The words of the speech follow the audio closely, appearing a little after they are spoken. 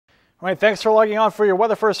All right, thanks for logging on for your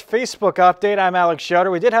Weather First Facebook update. I'm Alex Shutter.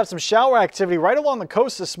 We did have some shower activity right along the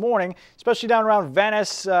coast this morning, especially down around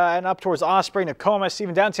Venice and up towards Osprey, Nokomis,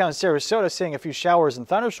 even downtown Sarasota, seeing a few showers and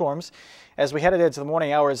thunderstorms as we headed into the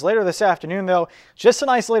morning hours. Later this afternoon, though, just an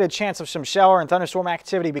isolated chance of some shower and thunderstorm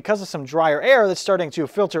activity because of some drier air that's starting to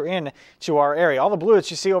filter in to our area. All the blue that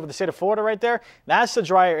you see over the state of Florida right there, that's the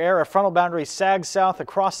drier air. A frontal boundary sagged south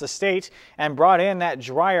across the state and brought in that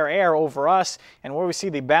drier air over us. And where we see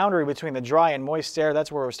the boundary between the dry and moist air,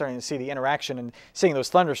 that's where we're starting to see the interaction and seeing those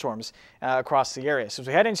thunderstorms across the area. So as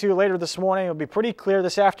we head into later this morning, it'll be pretty clear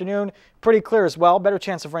this afternoon, pretty clear as well. Better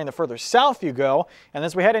chance of rain the further south you go. And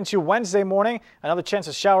as we head into Wednesday morning, another chance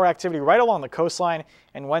of shower activity right along the coastline.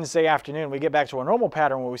 And Wednesday afternoon, we get back to a normal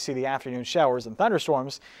pattern where we see the afternoon showers and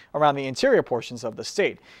thunderstorms around the interior portions of the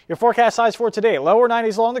state. Your forecast highs for today: lower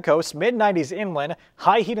 90s along the coast, mid 90s inland,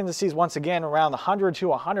 high heat indices once again around 100 to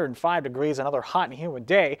 105 degrees. Another hot and humid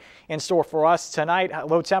day in store for us tonight.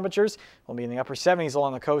 Low temperatures will be in the upper 70s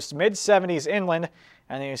along the coast, mid 70s inland.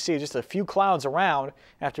 And then you see just a few clouds around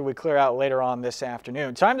after we clear out later on this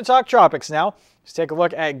afternoon. Time to talk tropics now. Let's take a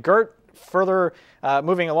look at Gert. Further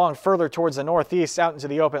moving along further towards the northeast out into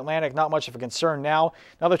the open Atlantic. Not much of a concern now.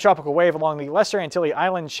 Another tropical wave along the Lesser Antilles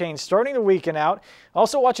island chain starting to weaken out.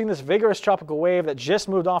 Also watching this vigorous tropical wave that just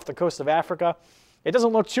moved off the coast of Africa. It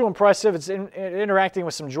doesn't look too impressive. It's interacting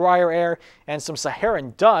with some drier air and some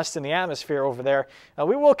Saharan dust in the atmosphere over there.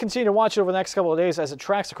 We will continue to watch it over the next couple of days as it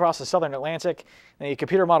tracks across the southern Atlantic. And the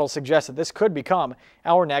computer model suggests that this could become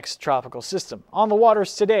our next tropical system. On the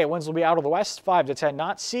waters today, winds will be out of the west, 5 to 10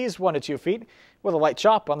 knots, seas 1 to 2 feet, with a light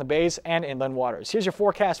chop on the bays and inland waters. Here's your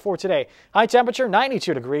forecast for today. High temperature,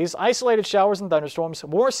 92 degrees, isolated showers and thunderstorms,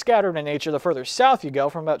 more scattered in nature the further south you go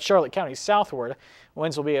from about Charlotte County southward.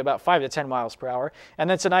 Winds will be about 5 to 10 miles per hour. And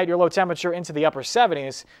then tonight, your low temperature into the upper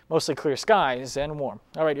 70s, mostly clear skies and warm.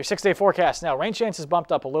 All right, your 6-day forecast now. Rain chances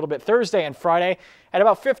bumped up a little bit Thursday and Friday at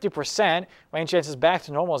about 50%. Rain chances back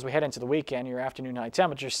to normal as we head into the weekend. Your afternoon high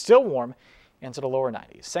temperature still warm into the lower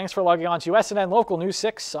 90s. Thanks for logging on to SNN Local News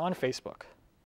 6 on Facebook.